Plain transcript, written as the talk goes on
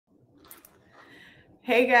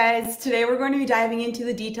Hey guys, today we're going to be diving into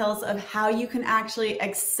the details of how you can actually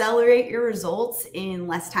accelerate your results in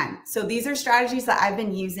less time. So these are strategies that I've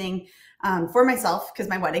been using for myself because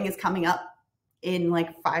my wedding is coming up in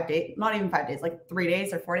like 5 days, not even 5 days, like 3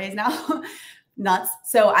 days or 4 days now. Nuts.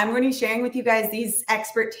 So I'm going to be sharing with you guys these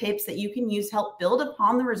expert tips that you can use to help build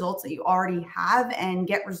upon the results that you already have and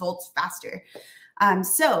get results faster.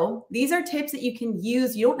 So these are tips that you can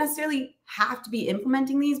use. You don't necessarily have to be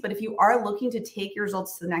implementing these, but if you are looking to take your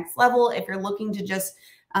results to the next level, if you're looking to just,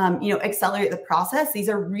 accelerate the process, these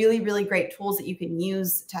are really, really great tools that you can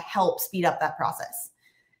use to help speed up that process.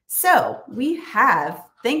 So we have,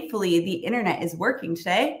 thankfully, the internet is working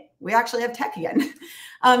today. We actually have tech again.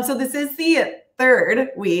 So this is the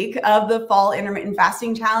third week of the Fall Intermittent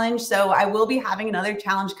Fasting Challenge. So I will be having another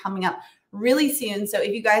challenge coming up really soon. So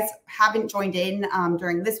if you guys haven't joined in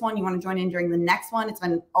during this one, you want to join in during the next one, it's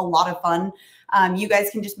been a lot of fun. You guys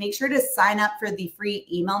can just make sure to sign up for the free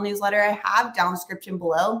email newsletter I have down description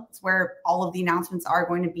below. It's where all of the announcements are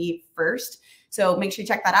going to be first. So make sure you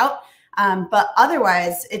check that out. But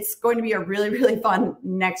otherwise, it's going to be a really, really fun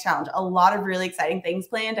next challenge. A lot of really exciting things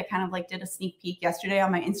planned. I kind of like did a sneak peek yesterday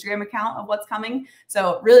on my Instagram account of what's coming.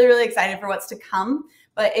 So really, really excited for what's to come.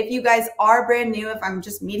 But if you guys are brand new, if I'm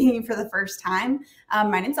just meeting you for the first time,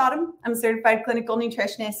 my name's Autumn. I'm a certified clinical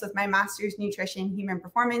nutritionist with my master's in nutrition, human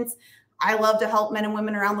performance. I love to help men and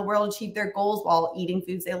women around the world achieve their goals while eating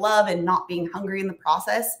foods they love and not being hungry in the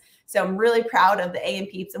process. So I'm really proud of the A and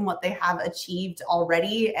Peeps and what they have achieved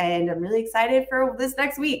already. And I'm really excited for this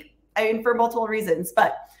next week. I mean, for multiple reasons,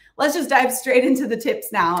 but let's just dive straight into the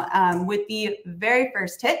tips now with the very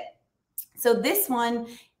first tip. So this one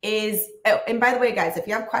is, oh, and by the way, guys, if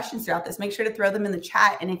you have questions throughout this, make sure to throw them in the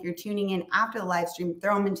chat. And if you're tuning in after the live stream,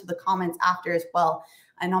 throw them into the comments after as well.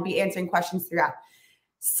 And I'll be answering questions throughout.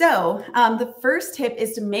 So the first tip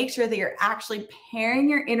is to make sure that you're actually pairing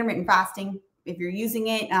your intermittent fasting. If you're using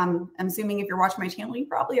it, I'm assuming if you're watching my channel, you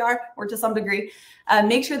probably are, or to some degree,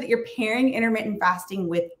 make sure that you're pairing intermittent fasting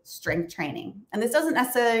with strength training. And this doesn't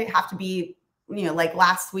necessarily have to be, like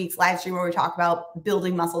last week's live stream where we talk about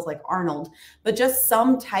building muscles like Arnold, but just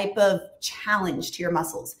some type of challenge to your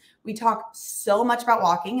muscles. We talk so much about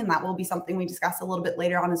walking, and that will be something we discuss a little bit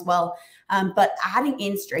later on as well. But adding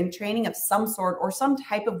in strength training of some sort or some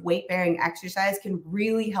type of weight-bearing exercise can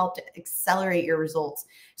really help to accelerate your results.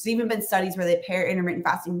 There's even been studies where they pair intermittent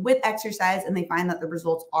fasting with exercise, and they find that the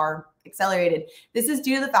results are accelerated. This is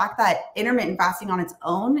due to the fact that intermittent fasting on its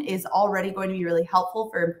own is already going to be really helpful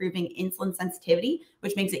for improving insulin sensitivity,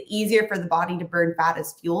 which makes it easier for the body to burn fat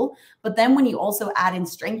as fuel. But then when you also add in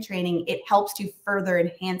strength training, it helps to further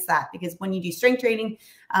enhance that, because when you do strength training,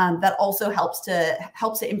 that also helps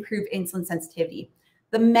to improve insulin sensitivity.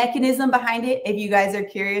 The mechanism behind it, if you guys are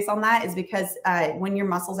curious on that, is because when your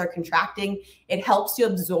muscles are contracting, it helps to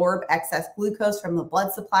absorb excess glucose from the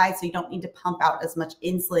blood supply, so you don't need to pump out as much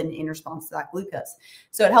insulin in response to that glucose.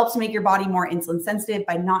 So it helps to make your body more insulin sensitive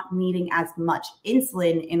by not needing as much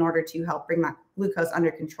insulin in order to help bring that glucose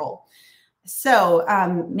under control. So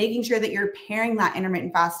making sure that you're pairing that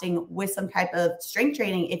intermittent fasting with some type of strength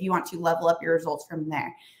training if you want to level up your results from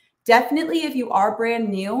there. Definitely, if you are brand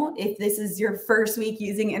new, if this is your first week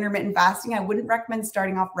using intermittent fasting, I wouldn't recommend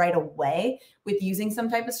starting off right away with using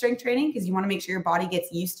some type of strength training, because you want to make sure your body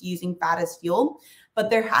gets used to using fat as fuel.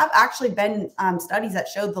 But there have actually been studies that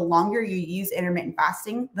show the longer you use intermittent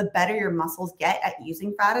fasting, the better your muscles get at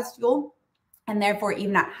using fat as fuel, and therefore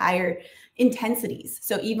even at higher intensities.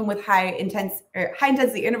 So even with high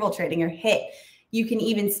intensity interval training or HIIT, you can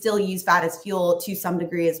even still use fat as fuel to some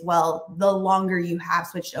degree as well, the longer you have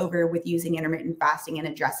switched over with using intermittent fasting and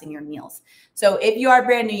addressing your meals. So if you are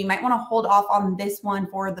brand new, you might want to hold off on this one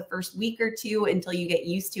for the first week or two until you get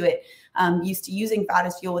used to it, used to using fat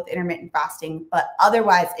as fuel with intermittent fasting. But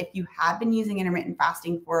otherwise, if you have been using intermittent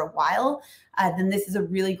fasting for a while, then this is a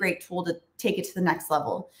really great tool to take it to the next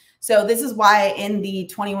level. So this is why in the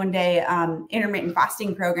 21-day intermittent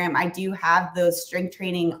fasting program, I do have those strength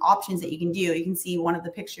training options that you can do. You can see one of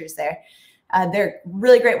the pictures there. They're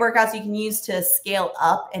really great workouts you can use to scale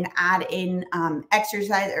up and add in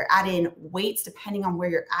exercise or add in weights depending on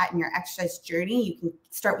where you're at in your exercise journey. You can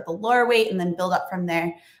start with a lower weight and then build up from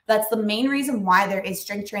there. That's the main reason why there is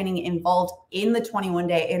strength training involved in the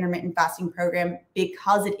 21-day intermittent fasting program,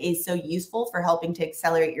 because it is so useful for helping to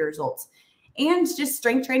accelerate your results. And just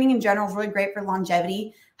strength training in general is really great for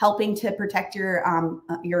longevity, helping to protect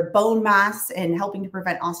your bone mass and helping to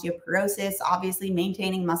prevent osteoporosis, obviously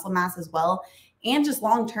maintaining muscle mass as well. And just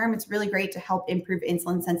long term, it's really great to help improve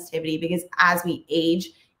insulin sensitivity, because as we age,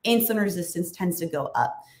 insulin resistance tends to go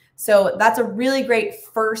up. So that's a really great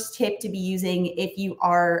first tip to be using if you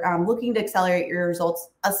are looking to accelerate your results,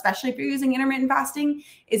 especially if you're using intermittent fasting,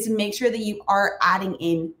 is to make sure that you are adding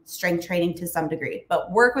in strength training to some degree,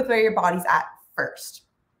 but work with where your body's at first.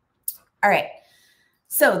 All right.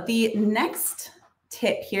 So the next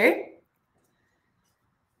tip here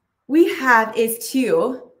we have is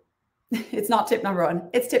it's not tip number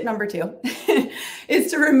 1, it's tip number 2,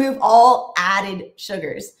 is to remove all added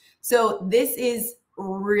sugars. So this is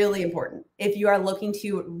really important if you are looking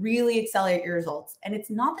to really accelerate your results. And it's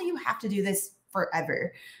not that you have to do this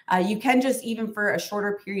forever. You can just, even for a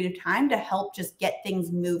shorter period of time, to help just get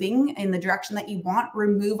things moving in the direction that you want,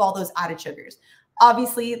 remove all those added sugars.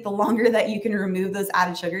 Obviously, the longer that you can remove those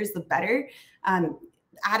added sugars, the better.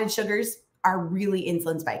 Added sugars are really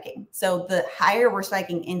insulin spiking. So the higher we're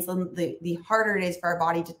spiking insulin, the harder it is for our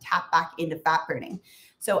body to tap back into fat burning.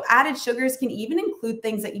 So added sugars can even include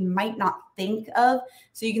things that you might not think of.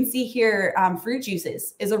 So you can see here, fruit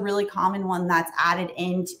juices is a really common one that's added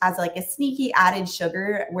in as like a sneaky added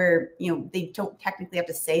sugar, where, you know, they don't technically have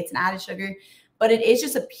to say it's an added sugar, but it is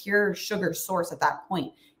just a pure sugar source at that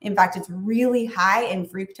point. In fact, it's really high in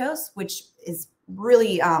fructose, which is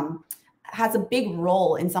really has a big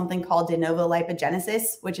role in something called de novo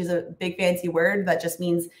lipogenesis, which is a big fancy word that just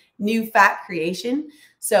means new fat creation.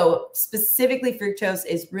 So specifically fructose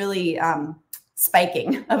is really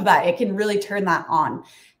spiking of that. It can really turn that on.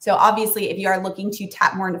 So obviously, if you are looking to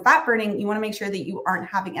tap more into fat burning, you want to make sure that you aren't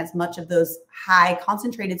having as much of those high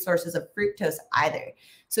concentrated sources of fructose either.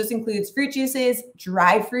 So this includes fruit juices.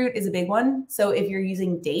 Dried fruit is a big one. So if you're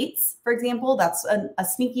using dates, for example, that's a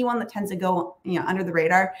sneaky one that tends to go, you know, under the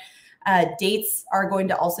radar. Dates are going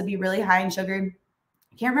to also be really high in sugar.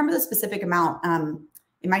 I can't remember the specific amount.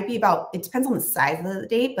 It might be about, it depends on the size of the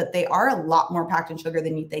date, but they are a lot more packed in sugar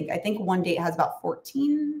than you think. I think one date has about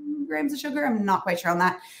 14 grams of sugar. I'm not quite sure on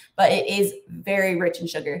that, but it is very rich in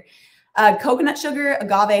sugar. Coconut sugar,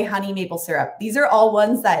 agave, honey, maple syrup. These are all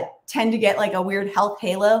ones that tend to get like a weird health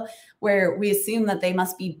halo where we assume that they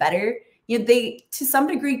must be better. You know, they, to some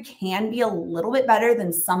degree, can be a little bit better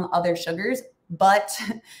than some other sugars, but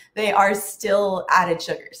they are still added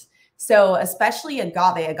sugars. So especially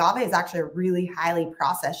agave is actually a really highly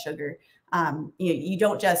processed sugar. You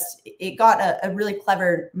don't just, it got a really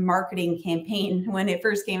clever marketing campaign when it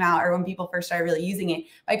first came out, or when people first started really using it,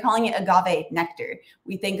 by calling it agave nectar.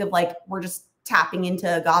 We think of like, we're just tapping into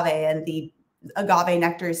agave and the agave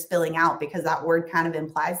nectar is spilling out, because that word kind of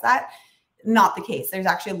implies that. Not the case. There's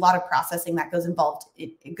actually a lot of processing that goes involved.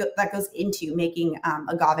 That goes into making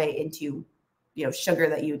agave into, you know, sugar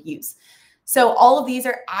that you would use. So all of these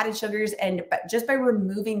are added sugars, and just by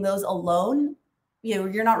removing those alone, you know,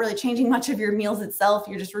 you're not really changing much of your meals itself.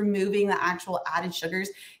 You're just removing the actual added sugars,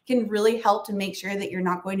 can really help to make sure that you're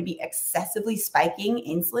not going to be excessively spiking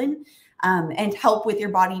insulin, and help with your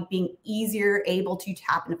body being easier able to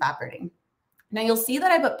tap into fat burning. Now you'll see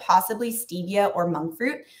that I put possibly stevia or monk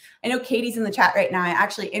fruit. I know Katie's in the chat right now. I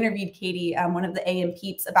actually interviewed Katie, one of the AM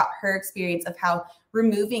peeps, about her experience of how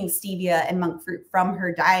removing stevia and monk fruit from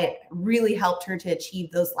her diet really helped her to achieve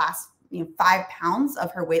those last 5 pounds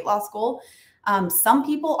of her weight loss goal. Some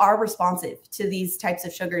people are responsive to these types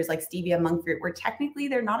of sugars like stevia and monk fruit, where technically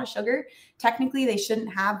they're not a sugar. Technically, they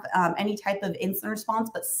shouldn't have any type of insulin response,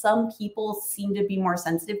 but some people seem to be more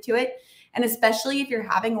sensitive to it. And especially if you're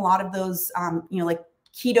having a lot of those, like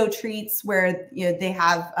keto treats where they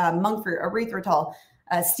have monk fruit, erythritol,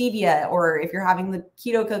 stevia, or if you're having the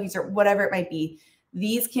keto cookies or whatever it might be,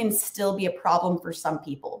 these can still be a problem for some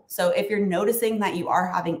people. So if you're noticing that you are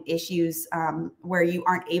having issues where you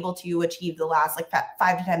aren't able to achieve the last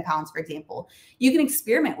 5 to 10 pounds, for example, you can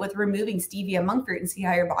experiment with removing stevia and monk fruit and see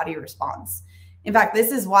how your body responds. In fact,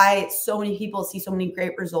 this is why so many people see so many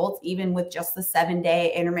great results, even with just the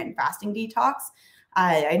 7-day intermittent fasting detox.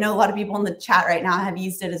 I know a lot of people in the chat right now have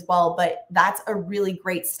used it as well, but that's a really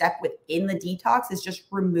great step within the detox, is just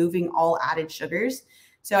removing all added sugars.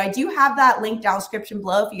 So I do have that link down description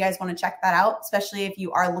below if you guys want to check that out, especially if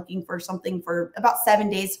you are looking for something for about 7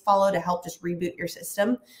 days to follow to help just reboot your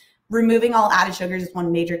system. Removing all added sugars is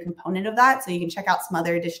one major component of that. So you can check out some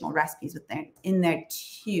other additional recipes in there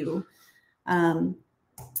too.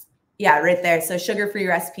 Yeah, right there. So sugar-free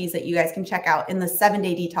recipes that you guys can check out in the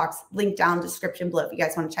 7-day detox, link down description below if you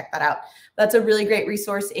guys want to check that out. That's a really great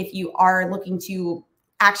resource if you are looking to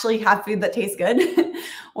actually have food that tastes good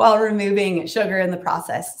while removing sugar in the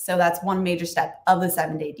process. So that's one major step of the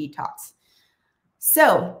 7-day detox.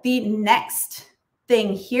 So the next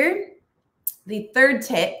thing here, the third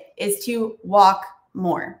tip, is to walk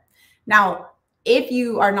more. Now, if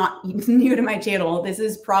you are not new to my channel, this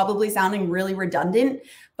is probably sounding really redundant,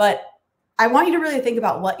 but I want you to really think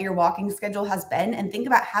about what your walking schedule has been and think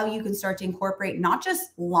about how you can start to incorporate not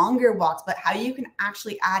just longer walks, but how you can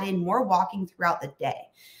actually add in more walking throughout the day.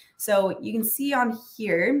 So you can see on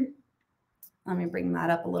here, let me bring that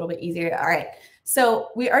up a little bit easier. All right. So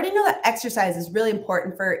we already know that exercise is really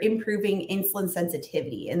important for improving insulin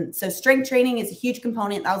sensitivity. And so strength training is a huge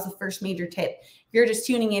component. That was the first major tip. If you're just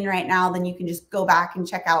tuning in right now, then you can just go back and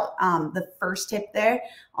check out the first tip there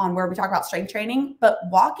on where we talk about strength training. But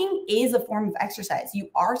walking is a form of exercise. You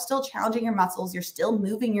are still challenging your muscles. You're still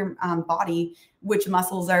moving your body, which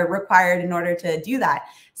muscles are required in order to do that.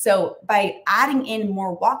 So by adding in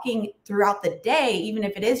more walking throughout the day, even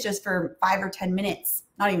if it is just for 5 or 10 minutes,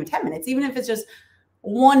 not even 10 minutes, even if it's just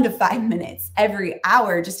 1 to 5 minutes every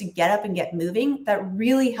hour just to get up and get moving, that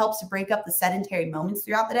really helps to break up the sedentary moments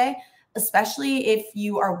throughout the day, especially if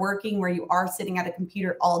you are working where you are sitting at a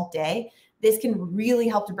computer all day. This can really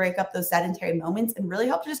help to break up those sedentary moments and really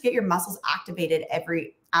help to just get your muscles activated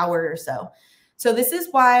every hour or so. So this is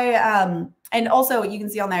why, and also you can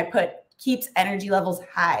see on there, I put keeps energy levels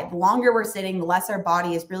high. The longer we're sitting, the less our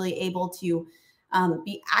body is really able to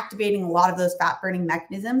be activating a lot of those fat burning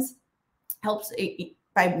mechanisms. Helps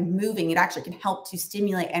by moving, it actually can help to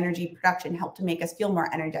stimulate energy production, help to make us feel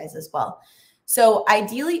more energized as well. So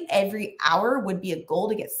ideally every hour would be a goal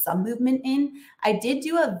to get some movement in. I did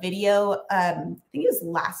do a video, I think it was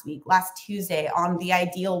last Tuesday, on the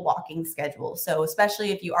ideal walking schedule. So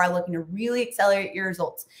especially if you are looking to really accelerate your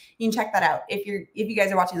results, you can check that out. If you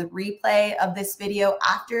guys are watching the replay of this video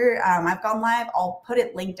after I've gone live, I'll put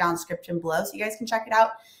it linked down description below so you guys can check it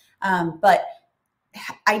out. But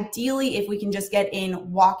ideally, if we can just get in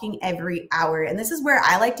walking every hour, and this is where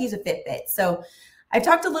I like to use a Fitbit. So I've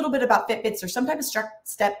talked a little bit about Fitbits or some type of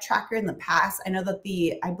step tracker in the past. I know that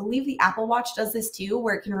I believe the Apple Watch does this too,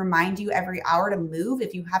 where it can remind you every hour to move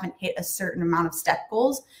if you haven't hit a certain amount of step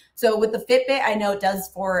goals. So with the Fitbit, I know it does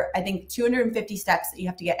for, I think, 250 steps that you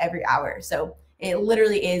have to get every hour. So it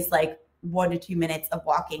literally is like 1 to 2 minutes of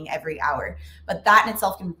walking every hour. But that in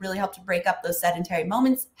itself can really help to break up those sedentary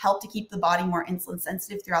moments, help to keep the body more insulin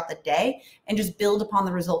sensitive throughout the day, and just build upon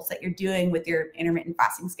the results that you're doing with your intermittent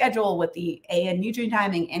fasting schedule, with the and nutrient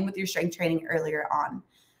timing, and with your strength training earlier on.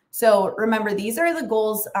 So remember, these are the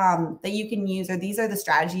goals that you can use, or these are the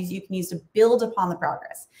strategies you can use to build upon the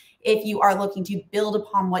progress. If you are looking to build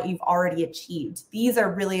upon what you've already achieved, these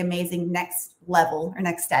are really amazing next level or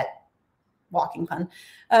next step, walking pun,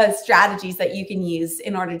 strategies that you can use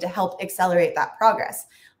in order to help accelerate that progress.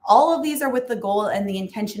 All of these are with the goal and the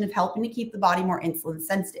intention of helping to keep the body more insulin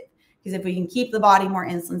sensitive. Because if we can keep the body more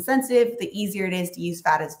insulin sensitive, the easier it is to use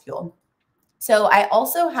fat as fuel. So I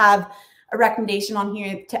also have a recommendation on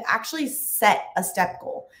here to actually set a step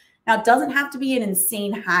goal. Now, it doesn't have to be an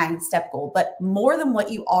insane high step goal, but more than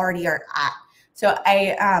what you already are at. So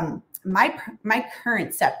my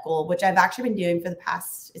current step goal, which I've actually been doing for the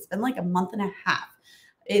past, it's been like a month and a half,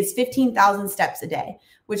 is 15,000 steps a day,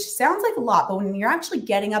 which sounds like a lot, but when you're actually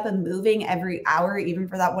getting up and moving every hour, even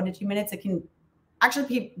for that 1 to 2 minutes, it can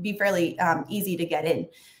actually be fairly easy to get in.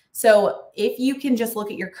 So if you can just look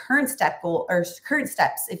at your current step goal or current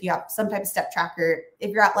steps, if you have some type of step tracker, if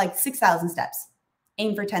you're at like 6,000 steps,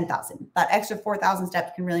 aim for 10,000. That extra 4,000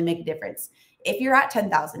 steps can really make a difference. If you're at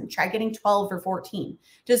 10,000, try getting 12 or 14.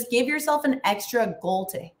 Just give yourself an extra goal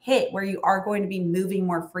to hit where you are going to be moving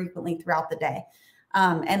more frequently throughout the day.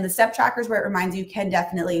 And the step trackers where it reminds you can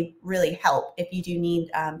definitely really help if you do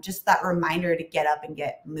need just that reminder to get up and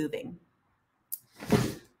get moving.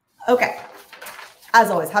 Okay.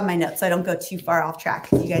 As always, have my notes so I don't go too far off track.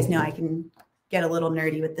 You guys know I can get a little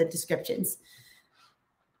nerdy with the descriptions.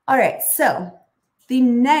 All right. So the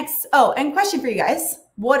next, and question for you guys.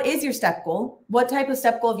 What is your step goal? What type of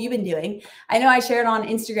step goal have you been doing? I know I shared on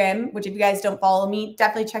Instagram, which if you guess don't follow me,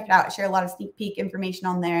 definitely check it out. I share a lot of sneak peek information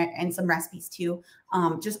on there and some recipes too.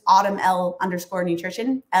 Just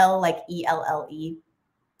autumnl_nutrition, L like ELLE.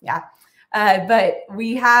 Yeah. But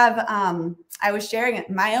we have, I was sharing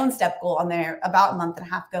my own step goal on there about a month and a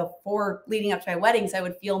half ago for leading up to my wedding. So I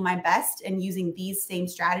would feel my best and using these same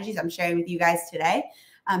strategies I'm sharing with you guys today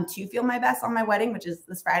to feel my best on my wedding, which is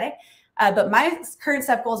this Friday. But my current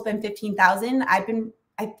step goal has been 15,000. I've been,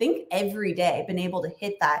 I think every day been able to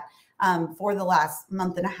hit that for the last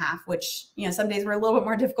month and a half, which, you know, some days were a little bit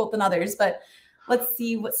more difficult than others, but let's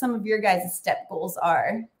see what some of your guys' step goals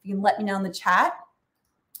are. You can let me know in the chat.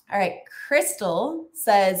 All right. Crystal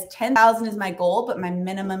says 10,000 is my goal, but my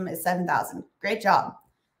minimum is 7,000. Great job.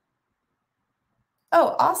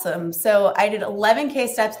 Oh, awesome. So I did 11K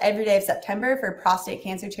steps every day of September for prostate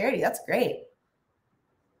cancer charity. That's great.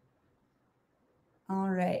 All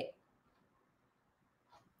right.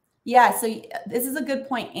 Yeah, so this is a good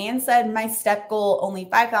point. Anne said my step goal only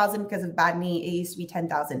 5,000 because of bad knee. It used to be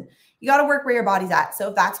 10,000. You got to work where your body's at. So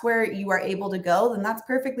if that's where you are able to go, then that's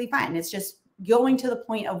perfectly fine. It's just going to the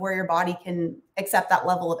point of where your body can accept that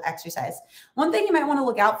level of exercise. One thing you might want to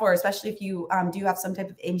look out for, especially if you do have some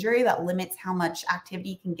type of injury that limits how much activity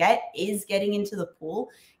you can get, is getting into the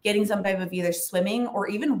pool. Getting some type of either swimming or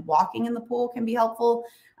even walking in the pool can be helpful.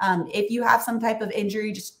 If you have some type of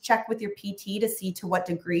injury, just check with your PT to see to what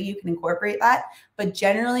degree you can incorporate that. But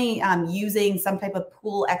generally, using some type of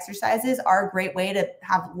pool exercises are a great way to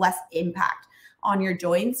have less impact on your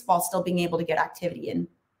joints while still being able to get activity in.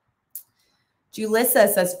 Julissa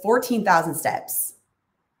says 14,000 steps.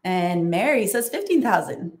 And Mary says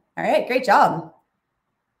 15,000. All right, great job.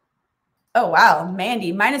 Oh, wow.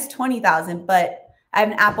 Mandy, minus 20,000, but I have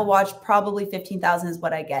an Apple Watch. Probably 15,000 is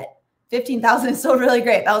what I get. 15,000 is still really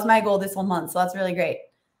great. That was my goal this whole month, so that's really great.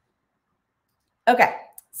 Okay,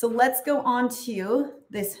 so let's go on to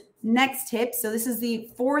this next tip. So this is the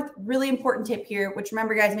fourth really important tip here, which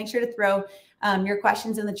remember, guys, make sure to throw your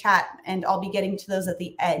questions in the chat, and I'll be getting to those at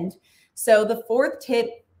the end. So the fourth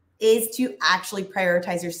tip is to actually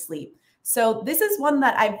prioritize your sleep. So this is one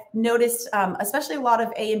that I've noticed, especially a lot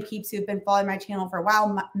of AM peeps who've been following my channel for a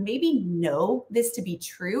while, maybe know this to be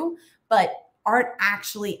true, but aren't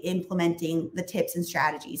actually implementing the tips and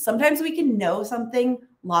strategies. Sometimes we can know something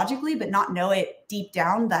logically, but not know it deep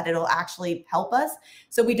down that it'll actually help us.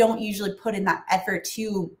 So we don't usually put in that effort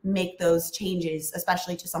to make those changes,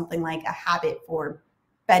 especially to something like a habit for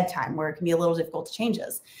bedtime, where it can be a little difficult to change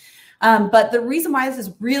those. But the reason why this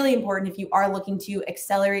is really important if you are looking to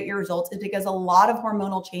accelerate your results is because a lot of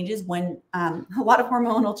hormonal changes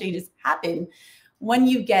happen when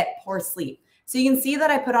you get poor sleep. So you can see that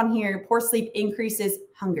I put on here, poor sleep increases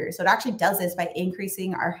hunger. So it actually does this by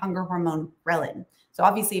increasing our hunger hormone ghrelin. So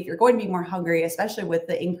obviously, if you're going to be more hungry, especially with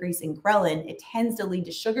the increase in ghrelin, it tends to lead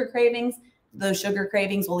to sugar cravings. Those sugar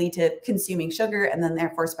cravings will lead to consuming sugar and then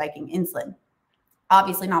therefore spiking insulin.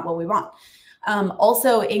 Obviously not what we want.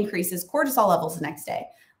 Also increases cortisol levels the next day.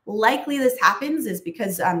 Likely this happens is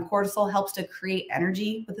because cortisol helps to create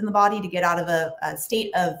energy within the body to get out of a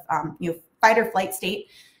state of fight or flight state.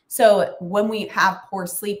 So when we have poor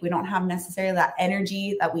sleep, we don't have necessarily that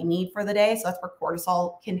energy that we need for the day. So that's where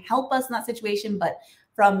cortisol can help us in that situation. But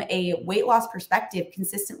from a weight loss perspective,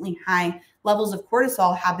 consistently high levels of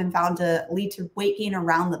cortisol have been found to lead to weight gain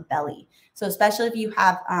around the belly. So especially if you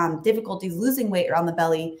have difficulties losing weight around the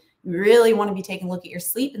belly, you really want to be taking a look at your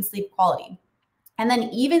sleep and sleep quality. And then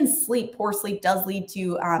even poor sleep does lead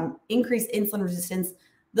to increased insulin resistance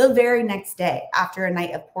the very next day after a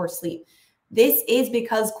night of poor sleep. This is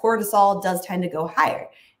because cortisol does tend to go higher.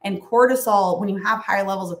 And cortisol, when you have higher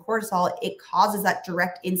levels of cortisol, it causes that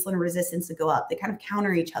direct insulin resistance to go up. They kind of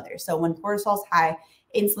counter each other. So when cortisol is high,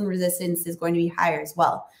 insulin resistance is going to be higher as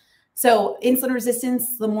well. So insulin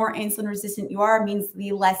resistance, the more insulin resistant you are, means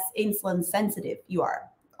the less insulin sensitive you are.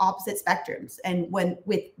 Opposite spectrums. And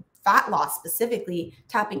with fat loss specifically,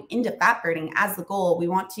 tapping into fat burning as the goal, we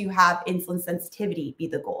want to have insulin sensitivity be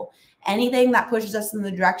the goal. Anything that pushes us in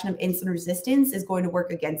the direction of insulin resistance is going to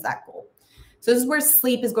work against that goal. So this is where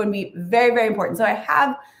sleep is going to be very, very important. So I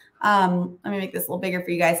have, let me make this a little bigger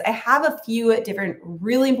for you guys. I have a few different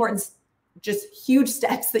really important, just huge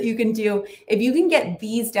steps that you can do. If you can get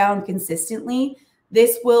these down consistently,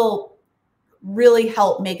 this will really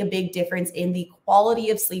help make a big difference in the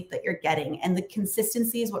quality of sleep that you're getting, and the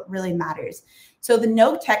consistency is what really matters. So the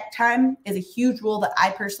no tech time is a huge rule that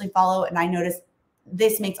I personally follow, and I notice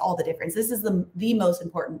this makes all the difference. This is the most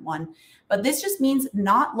important one, but this just means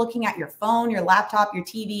not looking at your phone, your laptop, your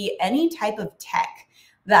TV, any type of tech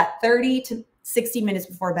that 30 to 60 minutes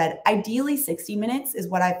before bed. Ideally 60 minutes is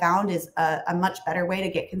what I found is a much better way to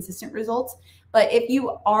get consistent results. But if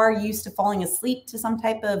you are used to falling asleep to some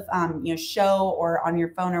type of show or on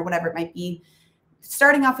your phone or whatever it might be,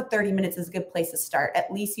 starting off with 30 minutes is a good place to start.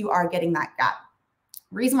 At least you are getting that gap.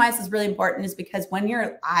 Reason why this is really important is because when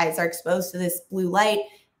your eyes are exposed to this blue light,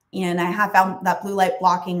 and I have found that blue light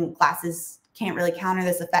blocking glasses can't really counter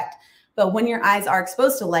this effect, but when your eyes are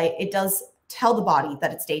exposed to light, it does tell the body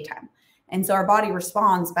that it's daytime. And so our body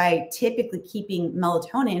responds by typically keeping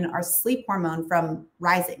melatonin, our sleep hormone, from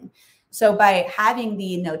rising. So by having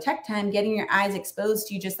the no tech time, getting your eyes exposed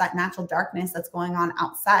to just that natural darkness that's going on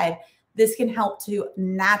outside, this can help to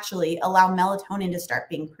naturally allow melatonin to start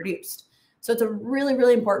being produced. So it's a really,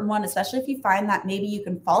 really important one, especially if you find that maybe you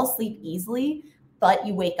can fall asleep easily, but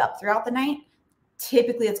you wake up throughout the night.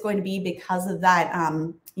 Typically, it's going to be because of that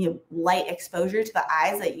light exposure to the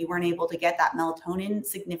eyes that you weren't able to get that melatonin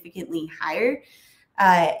significantly higher.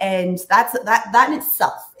 And that in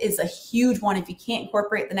itself is a huge one. If you can't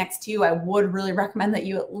incorporate the next two, I would really recommend that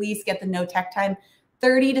you at least get the no tech time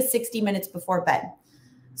 30 to 60 minutes before bed.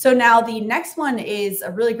 So now the next one is a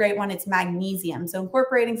really great one. It's magnesium. So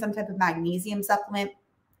incorporating some type of magnesium supplement,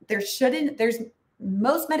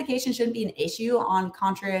 most medication shouldn't be an issue on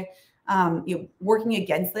working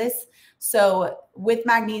against this. So with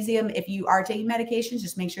magnesium, if you are taking medications,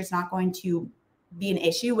 just make sure it's not going to be an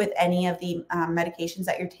issue with any of the medications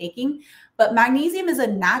that you're taking. But magnesium is a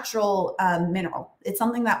natural mineral. It's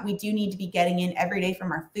something that we do need to be getting in every day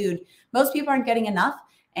from our food. Most people aren't getting enough,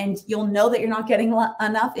 and you'll know that you're not getting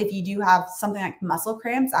enough if you do have something like muscle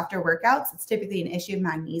cramps after workouts. It's typically an issue of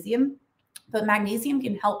magnesium, but magnesium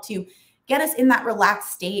can help to get us in that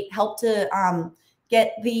relaxed state, helps to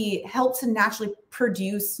naturally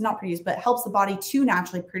helps the body to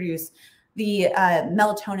naturally produce the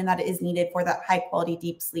melatonin that is needed for that high quality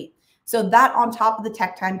deep sleep. So that on top of the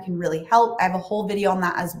tech time can really help. I have a whole video on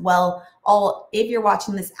that as well. If you're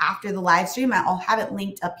watching this after the live stream, I'll have it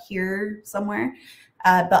linked up here somewhere.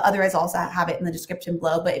 But otherwise, I'll also have it in the description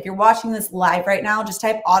below. But if you're watching this live right now, just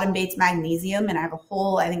type Autumn Bates Magnesium, and I have a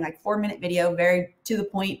whole, I think, like 4-minute video, very to the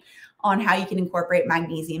point, on how you can incorporate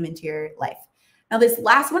magnesium into your life. Now, this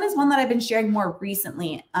last one is one that I've been sharing more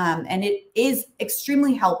recently, and it is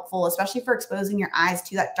extremely helpful, especially for exposing your eyes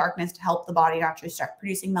to that darkness to help the body naturally start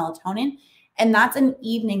producing melatonin, and that's an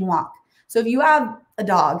evening walk. So if you have a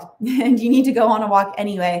dog and you need to go on a walk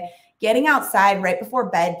anyway, getting outside right before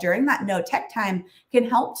bed during that no tech time can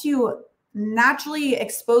help to naturally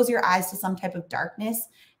expose your eyes to some type of darkness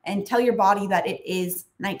and tell your body that it is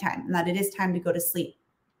nighttime and that it is time to go to sleep.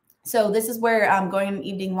 So this is where going on an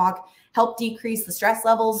evening walk help decrease the stress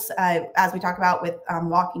levels, as we talk about with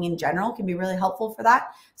walking in general, can be really helpful for that.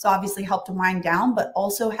 So obviously help to wind down, but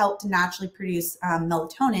also help to naturally produce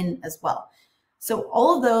melatonin as well. So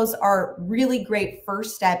all of those are really great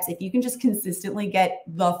first steps. If you can just consistently get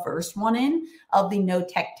the first one in of the no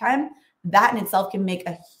tech time, that in itself can make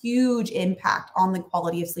a huge impact on the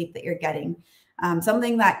quality of sleep that you're getting.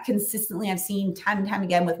 Something that consistently I've seen time and time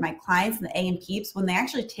again with my clients and the AM peeps, when they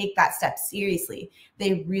actually take that step seriously,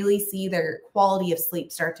 they really see their quality of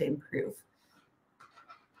sleep start to improve.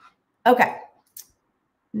 Okay.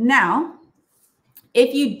 Now,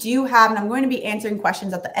 if you do have, and I'm going to be answering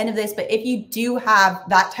questions at the end of this, but if you do have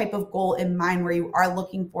that type of goal in mind where you are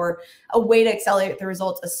looking for a way to accelerate the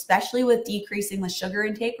results, especially with decreasing the sugar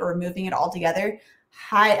intake or removing it altogether,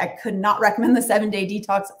 I could not recommend the 7-day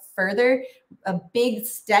detox further. A big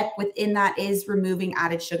step within that is removing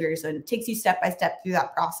added sugars, and it takes you step by step through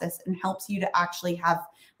that process and helps you to actually have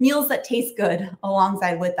meals that taste good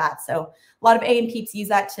alongside with that. So a lot of AM peeps use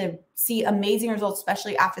that to see amazing results,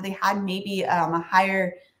 especially after they had maybe a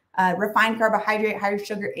higher refined carbohydrate, higher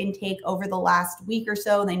sugar intake over the last week or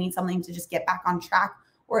so, and they need something to just get back on track.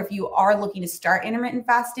 Or if you are looking to start intermittent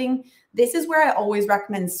fasting, this is where I always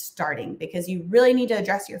recommend starting, because you really need to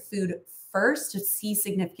address your food first to see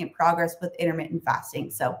significant progress with intermittent fasting.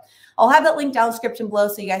 So I'll have that link down in the description below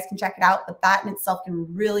so you guys can check it out. But that in itself can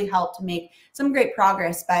really help to make some great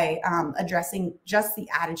progress by addressing just the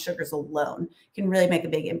added sugars alone. Can really make a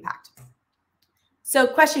big impact. So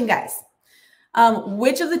question, guys.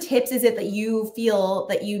 Which of the tips is it that you feel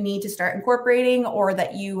that you need to start incorporating, or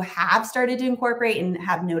that you have started to incorporate and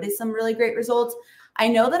have noticed some really great results? I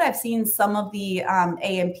know that I've seen some of the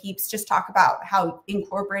AM peeps just talk about how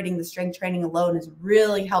incorporating the strength training alone has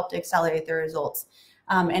really helped to accelerate their results.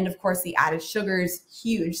 And of course, the added sugar is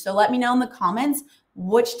huge. So let me know in the comments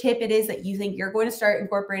which tip it is that you think you're going to start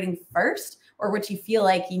incorporating first, or which you feel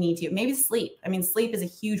like you need to. Maybe sleep. I mean, sleep is a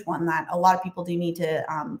huge one that a lot of people do need to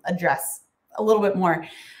address a little bit more.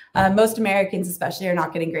 Most Americans especially are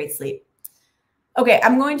not getting great sleep. Okay,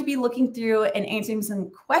 I'm going to be looking through and answering some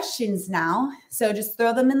questions now. So just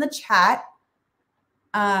throw them in the chat.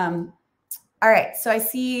 All right, so I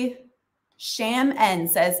see Sham N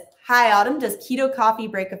says, hi, Autumn, does keto coffee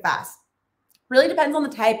break a fast? Really depends on the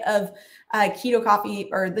type of keto coffee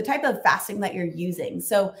or the type of fasting that you're using.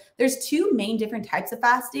 So there's two main different types of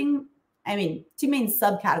fasting. I mean, two main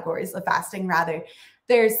subcategories of fasting rather.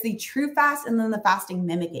 There's the true fast and then the fasting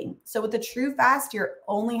mimicking. So with the true fast, you're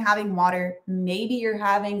only having water. Maybe you're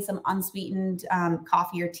having some unsweetened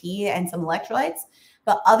coffee or tea and some electrolytes.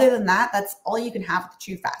 But other than that, that's all you can have with the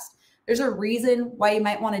true fast. There's a reason why you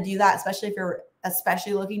might want to do that, especially if you're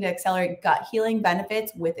looking to accelerate gut healing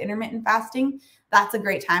benefits with intermittent fasting. That's a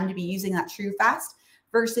great time to be using that true fast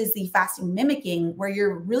versus the fasting mimicking, where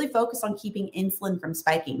you're really focused on keeping insulin from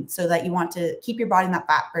spiking so that you want to keep your body in that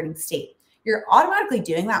fat burning state. You're automatically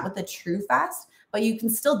doing that with the true fast, but you can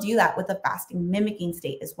still do that with a fasting mimicking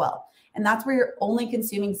state as well. And that's where you're only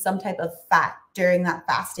consuming some type of fat during that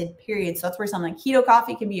fasted period. So that's where something like keto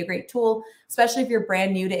coffee can be a great tool, especially if you're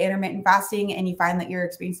brand new to intermittent fasting and you find that you're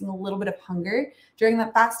experiencing a little bit of hunger during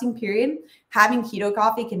that fasting period. Having keto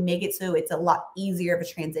coffee can make it so it's a lot easier of a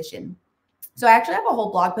transition. So I actually have a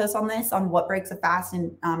whole blog post on this, on what breaks a fast,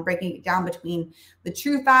 and breaking it down between the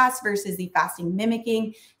true fast versus the fasting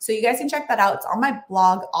mimicking. So you guys can check that out. It's on my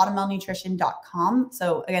blog, autumnelnutrition.com.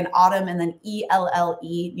 So again, autumn and then ELLE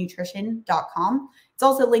nutrition.com. It's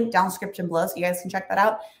also linked down description below, so you guys can check that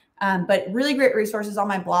out. But really great resources on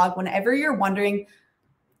my blog. Whenever you're wondering,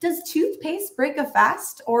 does toothpaste break a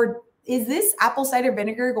fast, or is this apple cider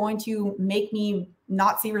vinegar going to make me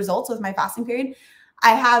not see results with my fasting period?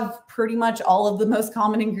 I have pretty much all of the most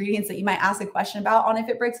common ingredients that you might ask a question about on if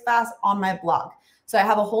it breaks a fast on my blog. So I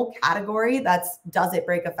have a whole category that's does it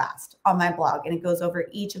break a fast on my blog, and it goes over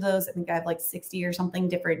each of those. I think I have like 60 or something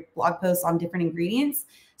different blog posts on different ingredients.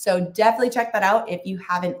 So definitely check that out if you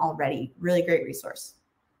haven't already. Really great resource.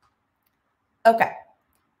 Okay.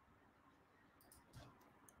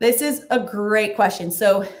 This is a great question.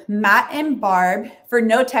 So Matt and Barb, for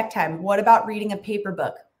no tech time, what about reading a paper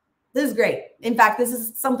book? This is great. In fact, this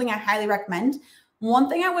is something I highly recommend. One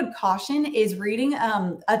thing I would caution is reading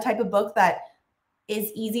a type of book that is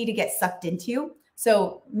easy to get sucked into.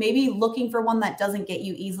 So maybe looking for one that doesn't get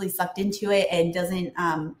you easily sucked into it and doesn't,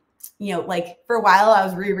 you know, like for a while I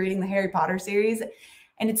was rereading the Harry Potter series,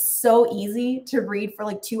 and it's so easy to read for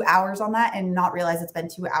like 2 hours on that and not realize it's been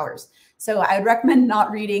 2 hours. So I would recommend not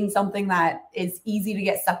reading something that is easy to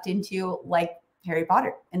get sucked into, like Harry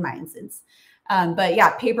Potter in my instance. But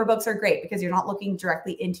yeah, paper books are great because you're not looking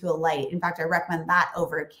directly into a light. In fact, I recommend that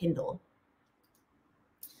over a Kindle.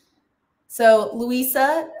 So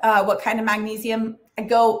Louisa, what kind of magnesium? I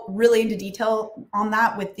go really into detail on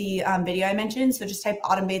that with the video I mentioned. So just type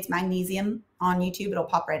Autumn Bates magnesium on YouTube. It'll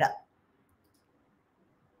pop right up.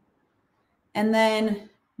 And then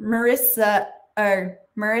Marissa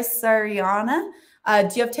Rihanna,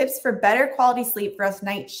 do you have tips for better quality sleep for us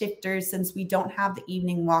night shifters since we don't have the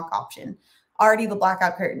evening walk option? Already the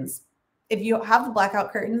blackout curtains. If you have the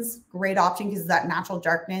blackout curtains, great option because that natural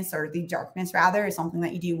darkness, or the darkness rather, is something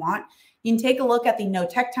that you do want. You can take a look at the no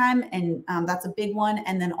tech time, and that's a big one.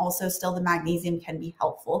 And then also still the magnesium can be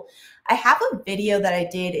helpful. I have a video that I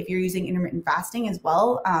did if you're using intermittent fasting as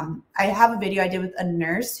well. I have a video I did with a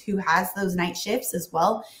nurse who has those night shifts as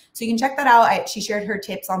well. So you can check that out. She shared her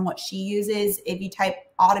tips on what she uses. If you type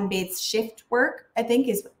Autumn Bates shift work, I think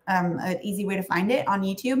is an easy way to find it on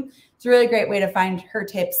YouTube. It's a really great way to find her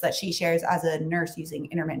tips that she shares as a nurse using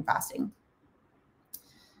intermittent fasting.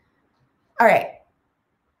 All right.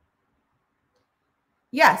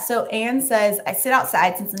 Yeah, so Anne says, I sit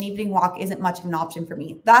outside since an evening walk isn't much of an option for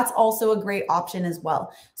me. That's also a great option as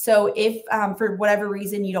well. So if for whatever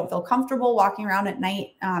reason you don't feel comfortable walking around at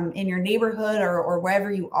night in your neighborhood or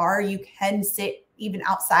wherever you are, you can sit even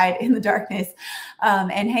outside in the darkness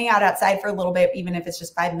and hang out outside for a little bit, even if it's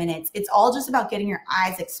just 5 minutes. It's all just about getting your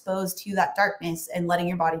eyes exposed to that darkness and letting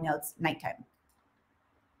your body know it's nighttime.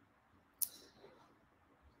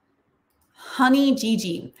 Honey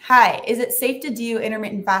Gigi, hi, is it safe to do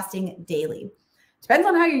intermittent fasting daily? Depends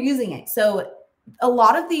on how you're using it. So a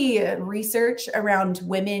lot of the research around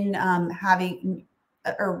women having,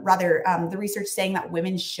 or rather the research saying that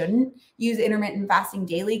women shouldn't use intermittent fasting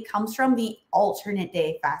daily comes from the alternate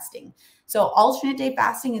day fasting. So alternate day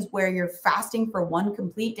fasting is where you're fasting for one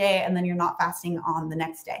complete day and then you're not fasting on the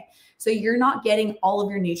next day. So you're not getting all of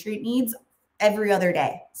your nutrient needs every other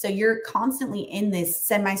day. So you're constantly in this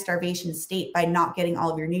semi-starvation state by not getting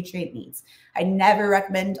all of your nutrient needs. I never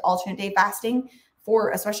recommend alternate day fasting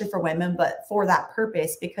especially for women, but for that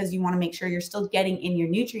purpose, because you want to make sure you're still getting in your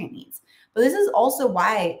nutrient needs. But this is also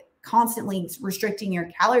why constantly restricting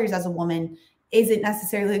your calories as a woman isn't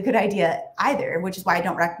necessarily a good idea either, which is why I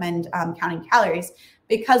don't recommend counting calories,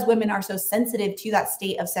 because women are so sensitive to that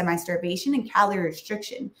state of semi-starvation and calorie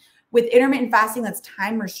restriction. With intermittent fasting that's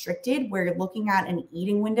time restricted, where you're looking at an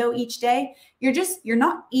eating window each day, you're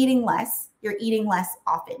not eating less, you're eating less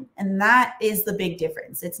often. And that is the big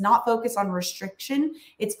difference. It's not focused on restriction.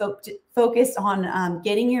 It's focused on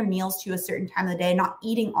getting your meals to a certain time of the day, not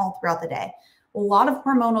eating all throughout the day. A lot of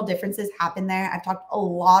hormonal differences happen there. I've talked a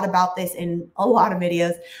lot about this in a lot of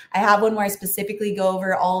videos. I have one where I specifically go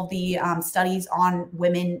over all of the studies on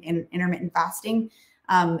women in intermittent fasting.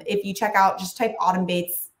 If you check out, just type Autumn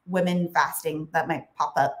Bates women fasting, that might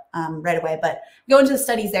pop up right away, but go into the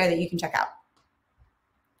studies there that you can check out.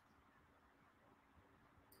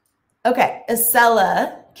 Okay,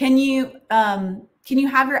 Acela, can you Can you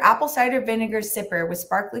have your apple cider vinegar sipper with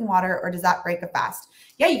sparkling water, or does that break a fast?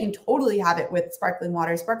 Yeah, you can totally have it with sparkling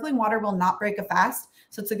water. Sparkling water will not break a fast,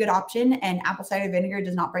 so it's a good option. And apple cider vinegar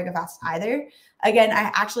does not break a fast either. Again,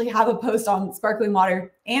 I actually have a post on sparkling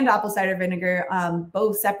water and apple cider vinegar,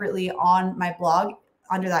 both separately on my blog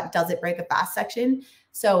under that Does It Break a Fast section.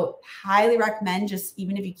 So highly recommend, just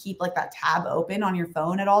even if you keep like that tab open on your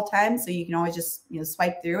phone at all times, so you can always just,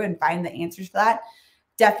 swipe through and find the answers for that.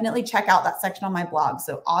 Definitely check out that section on my blog.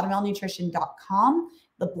 So autumnelnutrition.com,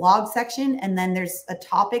 the blog section. And then there's a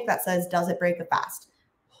topic that says, does it break a fast?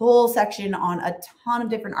 Whole section on a ton of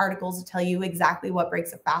different articles to tell you exactly what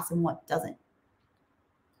breaks a fast and what doesn't.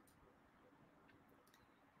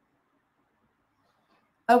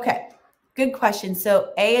 Okay, good question.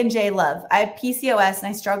 So A and J Love, I have PCOS and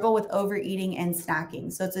I struggle with overeating and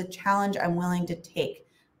snacking. So it's a challenge I'm willing to take.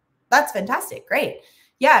 That's fantastic. Great.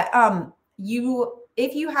 Yeah.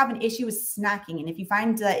 If you have an issue with snacking and if you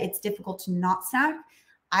find that it's difficult to not snack,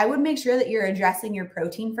 I would make sure that you're addressing your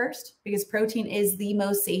protein first, because protein is the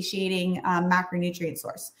most satiating macronutrient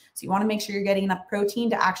source. So you want to make sure you're getting enough protein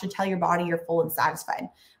to actually tell your body you're full and satisfied.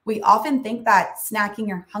 We often think that snacking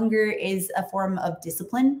or hunger is a form of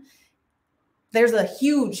discipline. There's a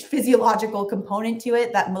huge physiological component to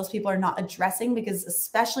it that most people are not addressing, because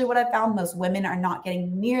especially what I've found, most women are not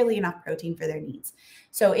getting nearly enough protein for their needs.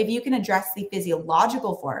 So if you can address the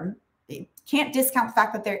physiological form, you can't discount the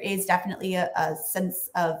fact that there is definitely a sense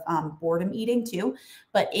of boredom eating too.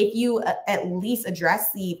 But if you at least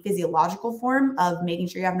address the physiological form of making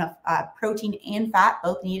sure you have enough protein and fat,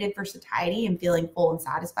 both needed for satiety and feeling full and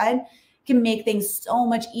satisfied, can make things so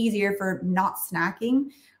much easier for not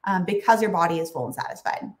snacking because your body is full and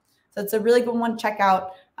satisfied. So it's a really good one to check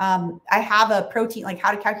out. I have a protein, like how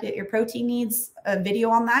to calculate your protein needs, a video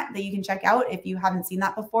on that you can check out if you haven't seen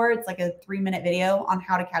that before. It's like a 3-minute video on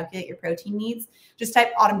how to calculate your protein needs. Just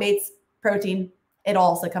type Autumn Bates protein. It'll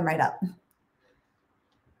also come right up.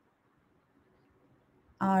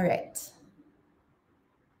 All right.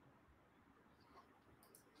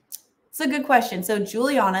 It's a good question. So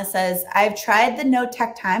Juliana says, I've tried the no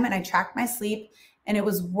tech time and I tracked my sleep and it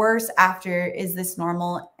was worse after. Is this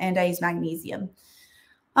normal? And I use magnesium.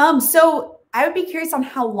 So I would be curious on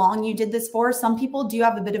how long you did this for. Some people do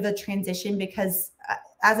have a bit of a transition because,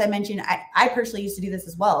 as I mentioned, I personally used to do this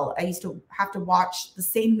as well. I used to have to watch the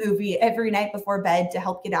same movie every night before bed to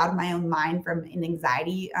help get out of my own mind from an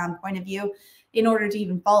anxiety point of view in order to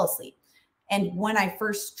even fall asleep. And when I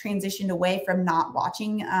first transitioned away from not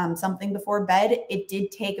watching something before bed, it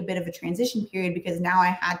did take a bit of a transition period, because now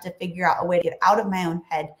I had to figure out a way to get out of my own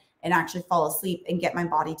head and actually fall asleep and get my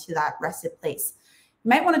body to that rested place. You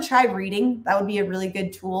might want to try reading. That would be a really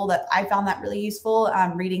good tool that I found that really useful.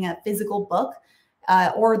 Reading a physical book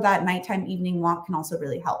or that nighttime evening walk can also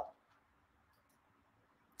really help.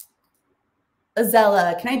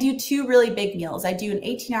 Azella, can I do 2 really big meals? I do an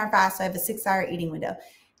 18-hour fast. So I have a 6-hour eating window.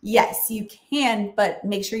 Yes, you can, but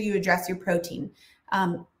make sure you address your protein.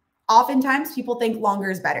 Oftentimes people think longer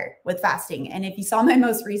is better with fasting. And if you saw my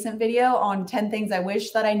most recent video on 10 things I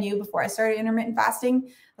wish that I knew before I started intermittent fasting,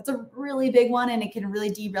 that's a really big one and it can really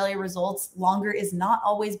derail your results. Longer is not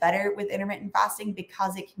always better with intermittent fasting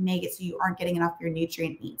because it can make it so you aren't getting enough of your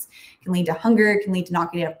nutrient needs. It can lead to hunger, it can lead to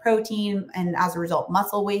not getting enough protein, and as a result,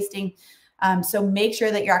 muscle wasting. So make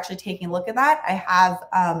sure that you're actually taking a look at that. I have,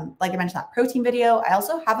 like I mentioned, that protein video. I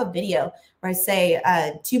also have a video where I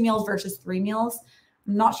say 2 meals versus 3 meals.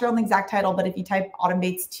 I'm not sure on the exact title, but if you type Autumn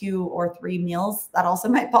Bates 2 or 3 meals, that also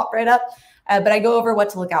might pop right up. But I go over what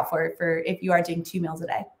to look out for if you are doing 2 meals a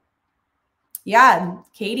day. Yeah,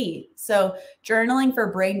 Katie. So journaling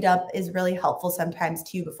for brain dump is really helpful sometimes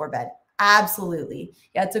too before bed. Absolutely.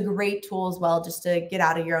 Yeah, it's a great tool as well, just to get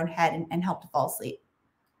out of your own head and help to fall asleep.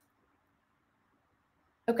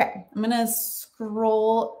 Okay, I'm going to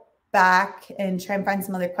scroll back and try and find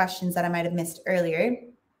some other questions that I might have missed earlier.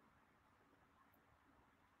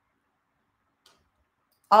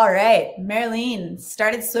 All right, Marilyn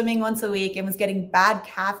started swimming once a week and was getting bad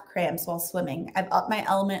calf cramps while swimming. I've upped my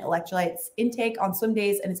element electrolytes intake on swim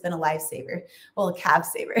days and it's been a lifesaver. Well, a calf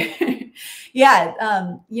saver. Yeah,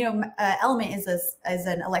 Element is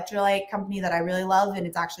an electrolyte company that I really love, and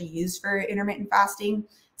it's actually used for intermittent fasting,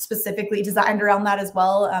 specifically designed around that as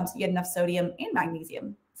well. So you get enough sodium and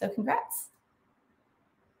magnesium. So congrats.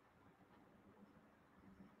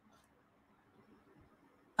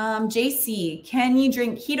 JC, can you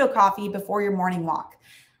drink keto coffee before your morning walk?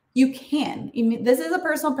 You can. This is a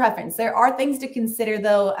personal preference. There are things to consider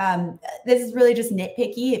though. This is really just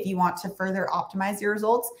nitpicky if you want to further optimize your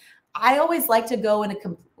results. I always like to go in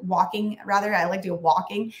walking rather. I like to go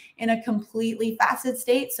walking in a completely fasted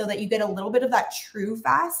state so that you get a little bit of that true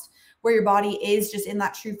fast where your body is just in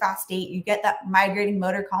that true fast state. You get that migrating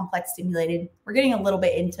motor complex stimulated. We're getting a little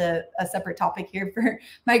bit into a separate topic here for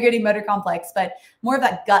migrating motor complex, but more of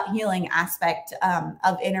that gut healing aspect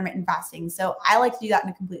of intermittent fasting. So I like to do that in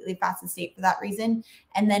a completely fasted state for that reason.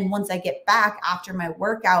 And then once I get back after my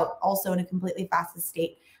workout, also in a completely fasted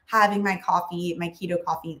state, having my coffee, my keto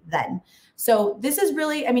coffee then. So this is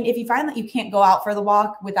really, I mean, if you find that you can't go out for the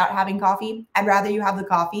walk without having coffee, I'd rather you have the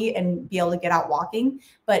coffee and be able to get out walking.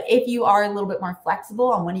 But if you are a little bit more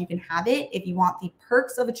flexible on when you can have it, if you want the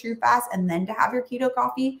perks of a true fast and then to have your keto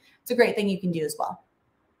coffee, it's a great thing you can do as well.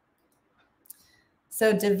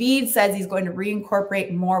 So David says he's going to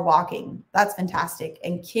reincorporate more walking. That's fantastic.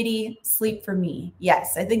 And Kitty, sleep for me.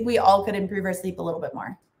 Yes, I think we all could improve our sleep a little bit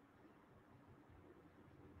more.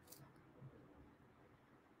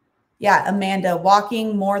 Yeah, Amanda,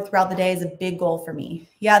 walking more throughout the day is a big goal for me.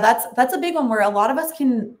 Yeah, that's a big one where a lot of us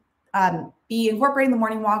can be incorporating the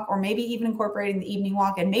morning walk or maybe even incorporating the evening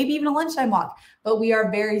walk and maybe even a lunchtime walk, but we are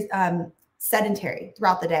very sedentary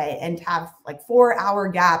throughout the day and have like 4-hour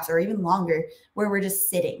gaps or even longer where we're just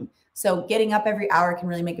sitting. So getting up every hour can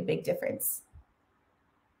really make a big difference.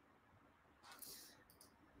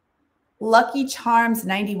 Lucky Charms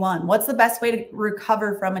 91. What's the best way to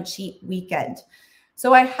recover from a cheat weekend?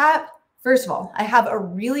 So first of all, I have a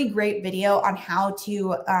really great video on how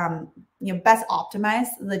to, best optimize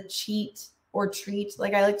the cheat or treat,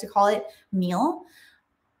 like I like to call it, meal.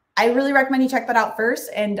 I really recommend you check that out first.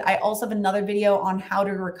 And I also have another video on how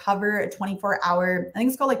to recover a 24-hour, I think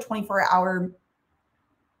it's called like 24-hour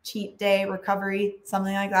cheat day recovery,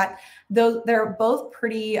 something like that. They're both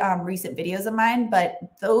pretty recent videos of mine, but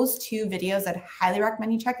those two videos I'd highly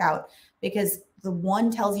recommend you check out because the one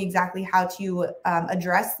tells you exactly how to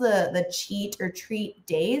address the cheat or treat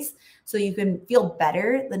days so you can feel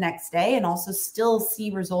better the next day and also still see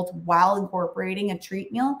results while incorporating a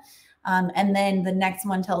treat meal. And then the next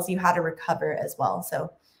one tells you how to recover as well.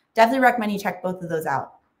 So definitely recommend you check both of those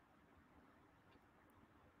out.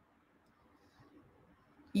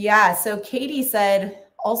 Yeah, so Katie said,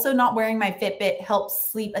 also not wearing my Fitbit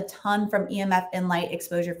helps sleep a ton from EMF and light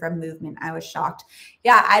exposure from movement. I was shocked.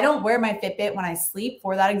 Yeah, I don't wear my Fitbit when I sleep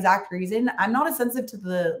for that exact reason. I'm not as sensitive to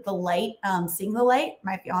the light, seeing the light.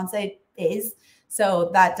 My fiance is.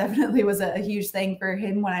 So that definitely was a huge thing for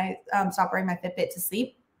him when I stopped wearing my Fitbit to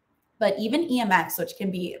sleep. But even EMFs, which can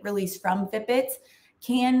be released from Fitbits,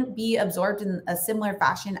 can be absorbed in a similar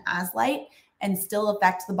fashion as light and still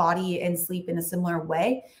affect the body and sleep in a similar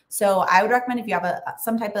way. So I would recommend if you have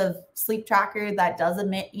some type of sleep tracker that does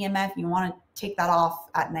emit EMF, you want to take that off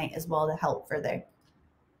at night as well to help further.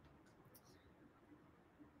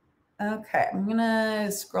 Okay, I'm going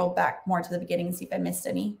to scroll back more to the beginning and see if I missed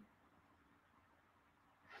any.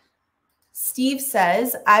 Steve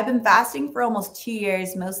says, I've been fasting for almost 2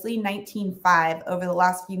 years, mostly 19.5 over the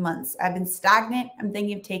last few months. I've been stagnant. I'm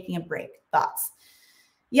thinking of taking a break. Thoughts?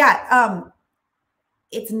 Yeah,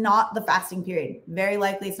 it's not the fasting period. Very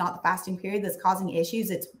likely it's not the fasting period that's causing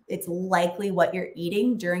issues. It's likely what you're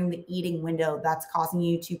eating during the eating window that's causing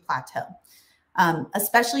you to plateau.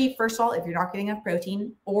 Especially, first of all, if you're not getting enough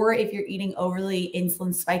protein or if you're eating overly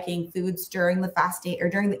insulin spiking foods during the fasting or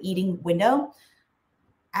during the eating window.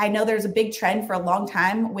 I know there's a big trend for a long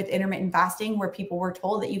time with intermittent fasting where people were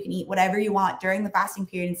told that you can eat whatever you want during the fasting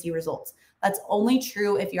period and see results. That's only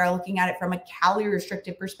true if you are looking at it from a calorie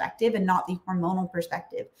restricted perspective and not the hormonal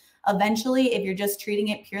perspective. Eventually, if you're just treating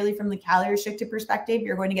it purely from the calorie restricted perspective,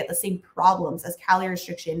 you're going to get the same problems as calorie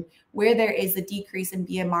restriction, where there is a decrease in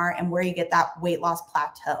BMR and where you get that weight loss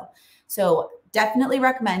plateau. So definitely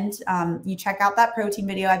recommend you check out that protein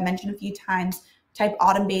video I've mentioned a few times. Type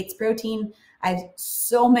Autumn Bates protein. I have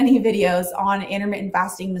so many videos on intermittent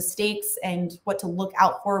fasting mistakes and what to look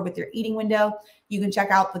out for with your eating window. You can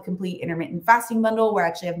check out the complete intermittent fasting bundle where I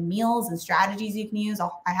actually have meals and strategies you can use.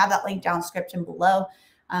 I have that link down description below.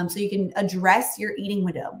 So you can address your eating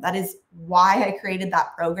window. That is why I created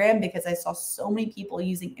that program, because I saw so many people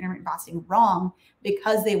using intermittent fasting wrong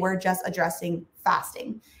because they were just addressing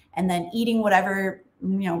fasting and then eating whatever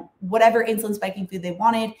insulin spiking food they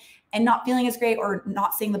wanted and not feeling as great or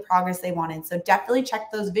not seeing the progress they wanted. So definitely check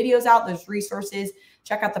those videos out, those resources.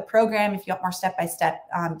 Check out the program if you want more step-by-step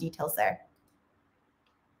details there.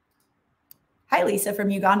 Hi, Lisa from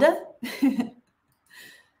Uganda.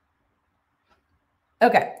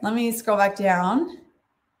 Okay, let me scroll back down.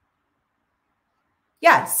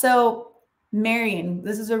 Yeah, so Marion,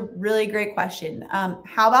 this is a really great question.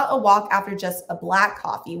 How about a walk after just a black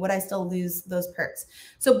coffee? Would I still lose those perks?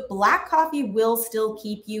 So black coffee will still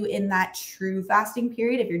keep you in that true fasting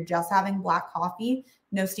period if you're just having black coffee,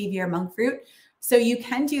 no stevia or monk fruit. So you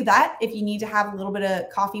can do that if you need to have a little bit of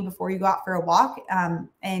coffee before you go out for a walk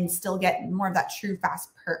and still get more of that true fast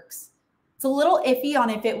perks. It's a little iffy on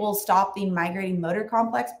if it will stop the migrating motor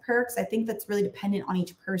complex perks. I think that's really dependent on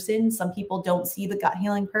each person. Some people don't see the gut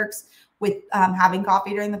healing perks with having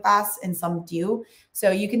coffee during the fast, and some do. So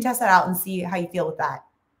you can test that out and see how you feel with that.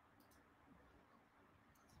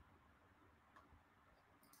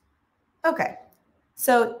 Okay.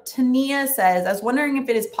 So Tania says, I was wondering if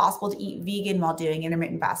it is possible to eat vegan while doing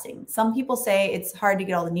intermittent fasting. Some people say it's hard to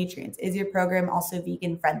get all the nutrients. Is your program also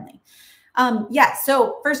vegan friendly? Yeah.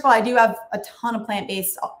 So first of all, I do have a ton of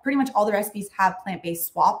plant-based, pretty much all the recipes have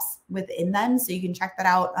plant-based swaps within them. So you can check that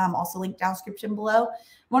out. Also linked down description below.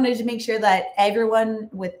 Wanted to make sure that everyone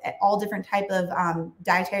with all different type of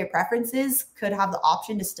dietary preferences could have the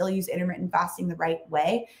option to still use intermittent fasting the right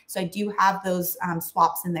way. So I do have those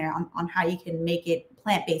swaps in there on how you can make it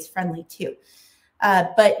plant-based friendly too.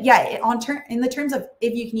 But yeah, in the terms of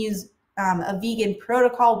if you can use a vegan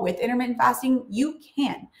protocol with intermittent fasting, you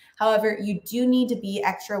can. However, you do need to be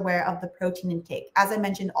extra aware of the protein intake. As I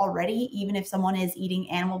mentioned already, even if someone is eating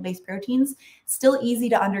animal-based proteins, still easy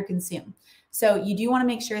to underconsume. So you do want to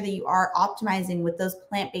make sure that you are optimizing with those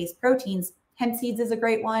plant-based proteins. Hemp seeds is a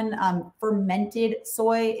great one. Fermented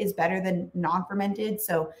soy is better than non-fermented.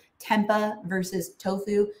 So tempeh versus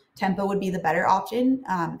tofu, tempeh would be the better option.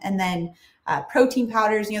 And then protein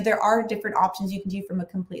powders, there are different options you can do from a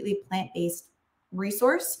completely plant-based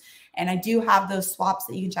resource. And I do have those swaps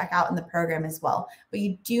that you can check out in the program as well. But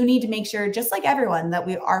you do need to make sure, just like everyone, that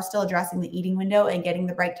we are still addressing the eating window and getting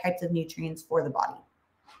the right types of nutrients for the body.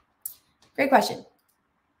 Great question.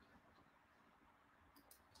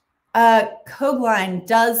 Cogline,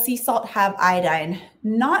 does sea salt have iodine?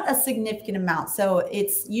 Not a significant amount. So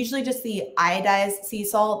it's usually just the iodized sea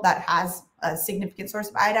salt that has a significant source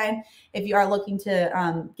of iodine. If you are looking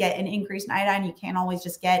to get an increase in iodine, you can always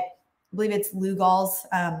just get, I believe it's Lugol's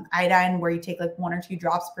iodine, where you take like 1 or 2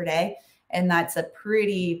 drops per day. And that's a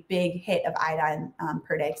pretty big hit of iodine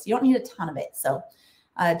per day. So you don't need a ton of it. So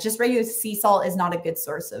just regular sea salt is not a good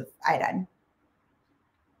source of iodine.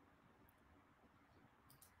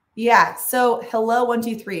 Yeah. So hello,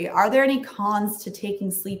 123. Are there any cons to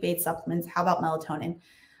taking sleep aid supplements? How about melatonin?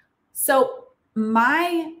 So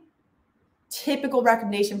my typical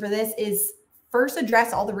recommendation for this is first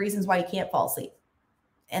address all the reasons why you can't fall asleep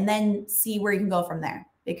and then see where you can go from there.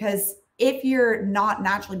 Because if you're not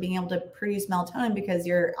naturally being able to produce melatonin because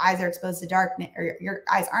your eyes are exposed to darkness, or your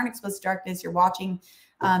eyes aren't exposed to darkness, you're watching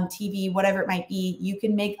TV, whatever it might be, you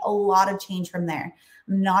can make a lot of change from there.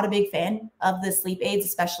 I'm not a big fan of the sleep aids,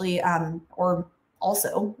 especially or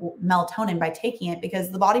also melatonin by taking it,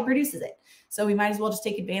 because the body produces it. So we might as well just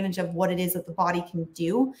take advantage of what it is that the body can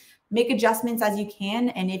do. Make adjustments as you can.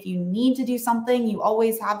 And if you need to do something, you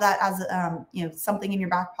always have that as something in your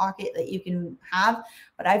back pocket that you can have.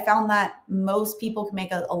 But I found that most people can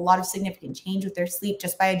make a lot of significant change with their sleep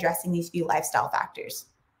just by addressing these few lifestyle factors.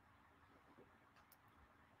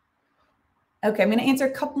 Okay, I'm going to answer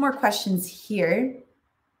a couple more questions here.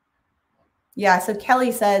 Yeah, so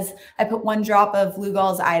Kelly says, I put 1 drop of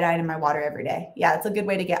Lugol's iodine in my water every day. Yeah, that's a good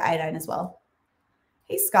way to get iodine as well.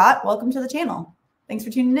 Hey, Scott, welcome to the channel. Thanks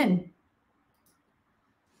for tuning in.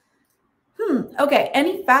 Okay,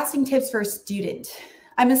 any fasting tips for a student?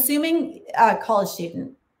 I'm assuming a college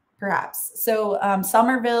student, perhaps. So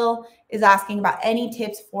Somerville is asking about any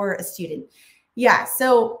tips for a student. Yeah,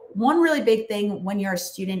 so one really big thing when you're a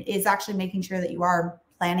student is actually making sure that you are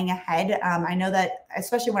planning ahead. I know that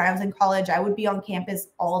especially when I was in college, I would be on campus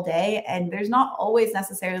all day, and there's not always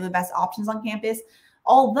necessarily the best options on campus.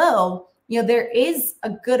 Although, there is a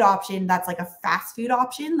good option that's like a fast food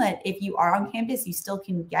option that if you are on campus, you still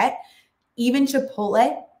can get. Even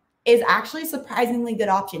Chipotle is actually a surprisingly good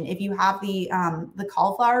option if you have the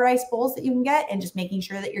cauliflower rice bowls that you can get, and just making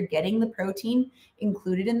sure that you're getting the protein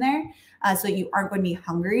included in there so you aren't going to be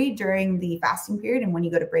hungry during the fasting period. And when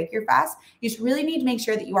you go to break your fast, you just really need to make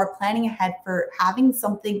sure that you are planning ahead for having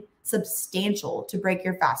something substantial to break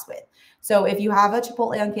your fast with. So if you have a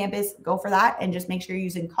Chipotle on campus, go for that, and just make sure you're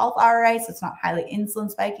using cauliflower rice. It's not highly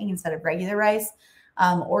insulin spiking instead of regular rice.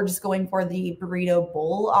 Or just going for the burrito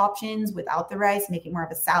bowl options without the rice, making more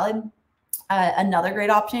of a salad. Another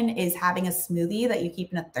great option is having a smoothie that you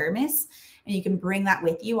keep in a thermos. and you can bring that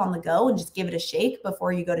with you on the go and just give it a shake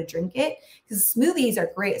before you go to drink it. Because smoothies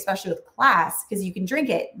are great, especially with class, because you can drink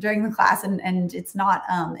it during the class and it's not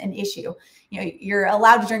an issue. You know, you're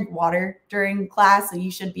allowed to drink water during class, so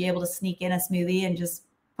you should be able to sneak in a smoothie and just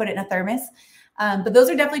put it in a thermos. But those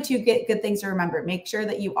are definitely two good things to remember. Make sure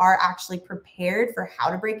that you are actually prepared for how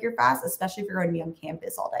to break your fast, especially if you're going to be on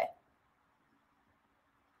campus all day.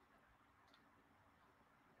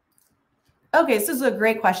 Okay, so this is a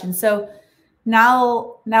great question. So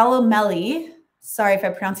Melly, sorry if I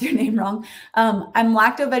pronounce your name wrong. I'm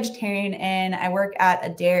lacto-vegetarian and I work at a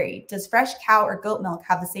dairy. Does fresh cow or goat milk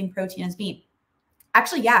have the same protein as meat?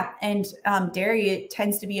 Actually, yeah. And dairy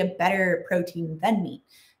tends to be a better protein than meat.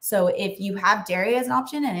 So if you have dairy as an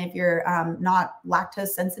option and if you're not lactose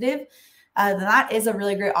sensitive, then that is a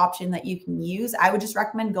really great option that you can use. I would just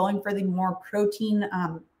recommend going for the more protein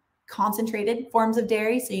concentrated forms of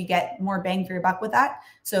dairy, so you get more bang for your buck with that.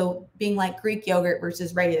 So being like Greek yogurt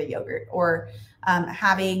versus regular yogurt, or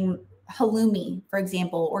having halloumi, for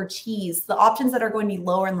example, or cheese. The options that are going to be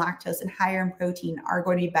lower in lactose and higher in protein are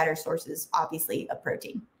going to be better sources, obviously, of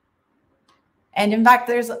protein. And in fact,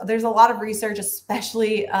 there's a lot of research,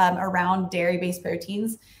 especially around dairy-based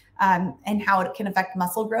proteins and how it can affect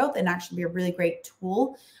muscle growth and actually be a really great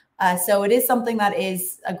tool. So it is something that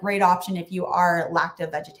is a great option if you are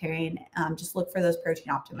lacto-vegetarian. Just look for those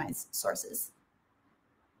protein-optimized sources.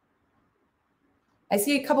 I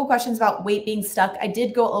see a couple questions about weight being stuck. I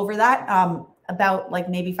did go over that about like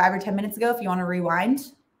maybe 5 or 10 minutes ago if you want to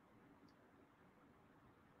rewind.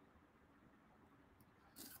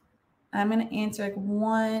 I'm going to answer like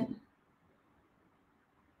one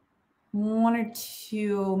or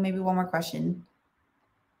two, maybe one more question.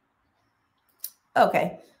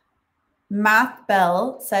 Okay. Math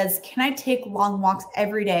Bell says, can I take long walks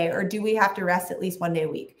every day or do we have to rest at least one day a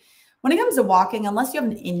week? When it comes to walking, unless you have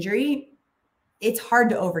an injury, it's hard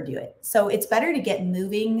to overdo it. So it's better to get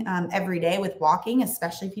moving every day with walking,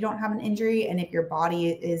 especially if you don't have an injury and if your body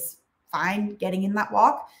is fine getting in that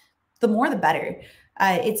walk, the more the better.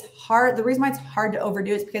 It's hard. The reason why it's hard to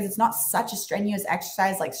overdo is because it's not such a strenuous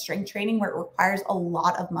exercise like strength training where it requires a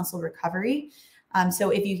lot of muscle recovery. So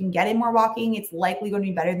if you can get in more walking, it's likely going to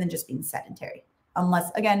be better than just being sedentary.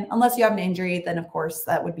 Unless you have an injury, then of course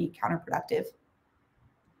that would be counterproductive.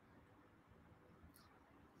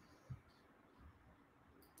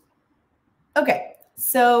 Okay,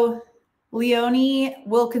 so Leonie,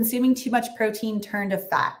 will consuming too much protein turn to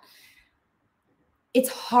fat? It's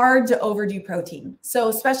hard to overdo protein. So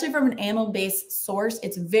especially from an animal-based source,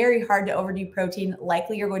 it's very hard to overdo protein.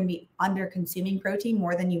 Likely you're going to be under consuming protein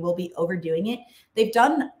more than you will be overdoing it. They've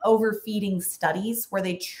done overfeeding studies where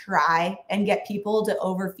they try and get people to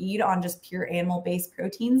overfeed on just pure animal-based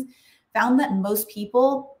proteins, found that most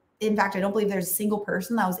people, in fact, I don't believe there's a single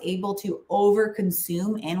person that was able to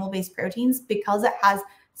overconsume animal-based proteins because it has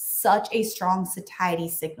such a strong satiety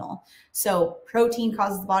signal. So protein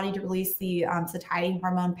causes the body to release the satiety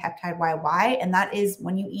hormone peptide YY. And that is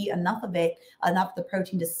when you eat enough of it, enough of the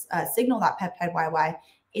protein to signal that peptide YY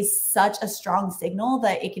is such a strong signal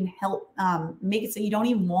that it can help make it so you don't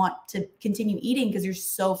even want to continue eating because you're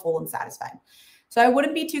so full and satisfied. So I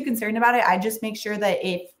wouldn't be too concerned about it. I just make sure that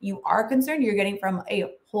if you are concerned, you're getting from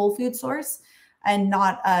a whole food source and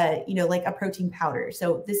not, like a protein powder.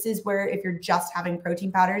 So this is where if you're just having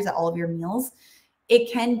protein powders at all of your meals,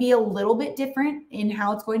 it can be a little bit different in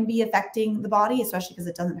how it's going to be affecting the body, especially because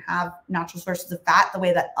it doesn't have natural sources of fat the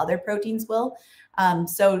way that other proteins will.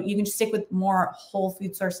 So you can just stick with more whole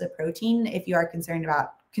food sources of protein if you are concerned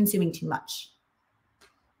about consuming too much.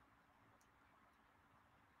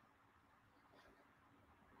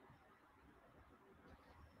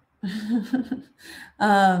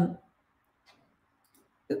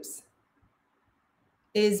 Oops.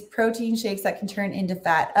 Is protein shakes that can turn into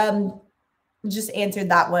fat? Just answered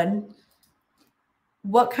that one.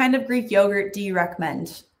 What kind of Greek yogurt do you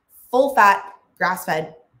recommend? Full fat,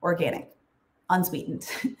 grass-fed, organic, unsweetened.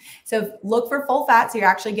 So look for full fat, so you're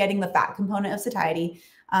actually getting the fat component of satiety.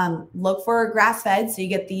 Look for grass-fed, so you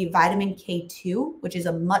get the vitamin K2, which is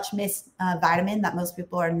a much missed vitamin that most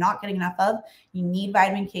people are not getting enough of. You need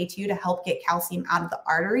vitamin K2 to help get calcium out of the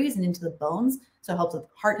arteries and into the bones. So it helps with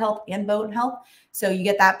heart health and bone health. So you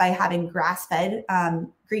get that by having grass-fed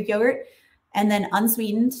Greek yogurt. And then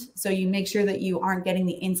unsweetened, so you make sure that you aren't getting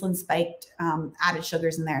the insulin spiked added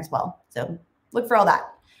sugars in there as well. So look for all that.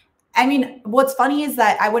 I mean, what's funny is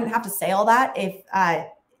that I wouldn't have to say all that if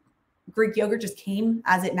Greek yogurt just came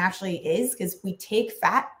as it naturally is, because we take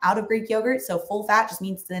fat out of Greek yogurt. So full fat just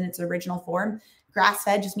means it's in its original form.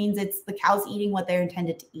 Grass-fed just means it's the cows eating what they're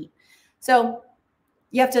intended to eat. So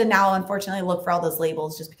You have to now, unfortunately, look for all those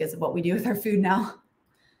labels just because of what we do with our food now.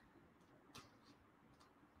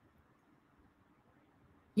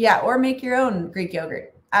 Yeah, or make your own Greek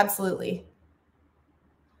yogurt. Absolutely.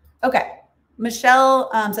 Okay.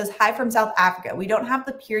 Michelle says, hi from South Africa. We don't have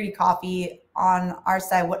the purity coffee on our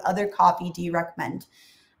side. What other coffee do you recommend?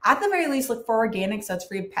 At the very least, look for organic, so it's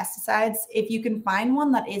free of pesticides. If you can find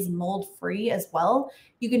one that is mold free as well,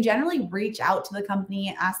 you can generally reach out to the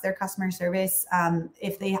company, ask their customer service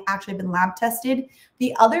if they actually been lab tested.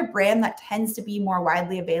 The other brand that tends to be more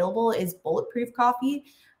widely available is Bulletproof Coffee.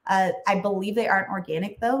 I believe they aren't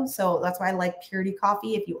organic though, so that's why I like Purity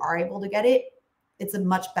Coffee. If you are able to get it, it's a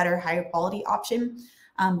much better, higher quality option.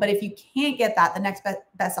 But if you can't get that, the next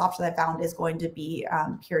best option I found is going to be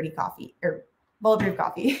Purity Coffee or Bulletproof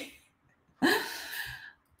Coffee.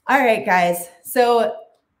 All right, guys. So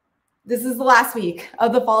this is the last week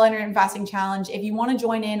of the Fall Intermittent Fasting Challenge. If you want to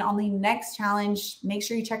join in on the next challenge, make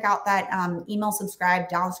sure you check out that email subscribe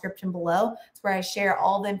down description below. It's where I share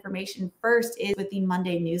all the information. First is with the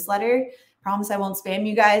Monday newsletter. Promise I won't spam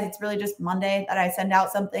you guys. It's really just Monday that I send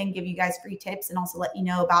out something, give you guys free tips, and also let you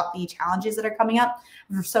know about the challenges that are coming up.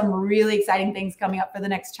 There's some really exciting things coming up for the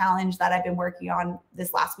next challenge that I've been working on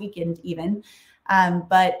this last weekend even.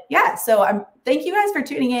 But yeah, so thank you guys for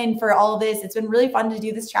tuning in for all of this. It's been really fun to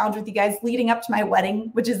do this challenge with you guys leading up to my wedding,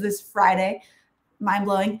 which is this Friday. Mind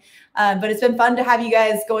blowing. But it's been fun to have you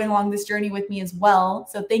guys going along this journey with me as well.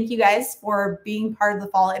 So thank you guys for being part of the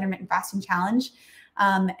Fall Intermittent Fasting Challenge.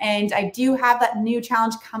 And I do have that new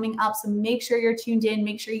challenge coming up. So make sure you're tuned in.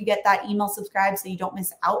 Make sure you get that email subscribed so you don't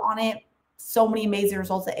miss out on it. So many amazing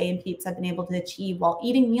results that A and Peeps have been able to achieve while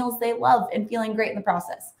eating meals they love and feeling great in the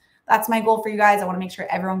process. That's my goal for you guys. I want to make sure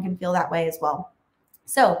everyone can feel that way as well.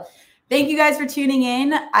 So thank you guys for tuning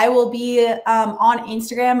in. I will be on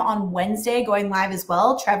Instagram on Wednesday going live as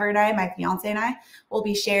well. Trevor and I, my fiance and I, will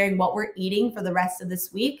be sharing what we're eating for the rest of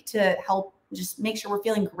this week to help just make sure we're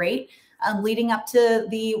feeling great leading up to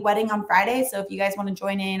the wedding on Friday. So if you guys want to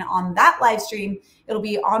join in on that live stream, it'll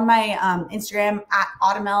be on my Instagram at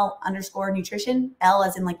autumnelle_nutrition, L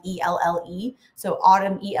as in like ELLE. So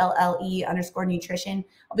autumn ELLE_nutrition.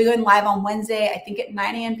 I'll be going live on Wednesday, I think at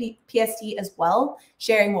 9 a.m. PST as well,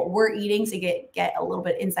 sharing what we're eating so you get a little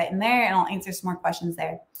bit of insight in there, and I'll answer some more questions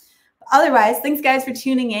there. Otherwise, thanks guys for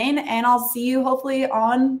tuning in, and I'll see you hopefully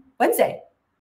on Wednesday.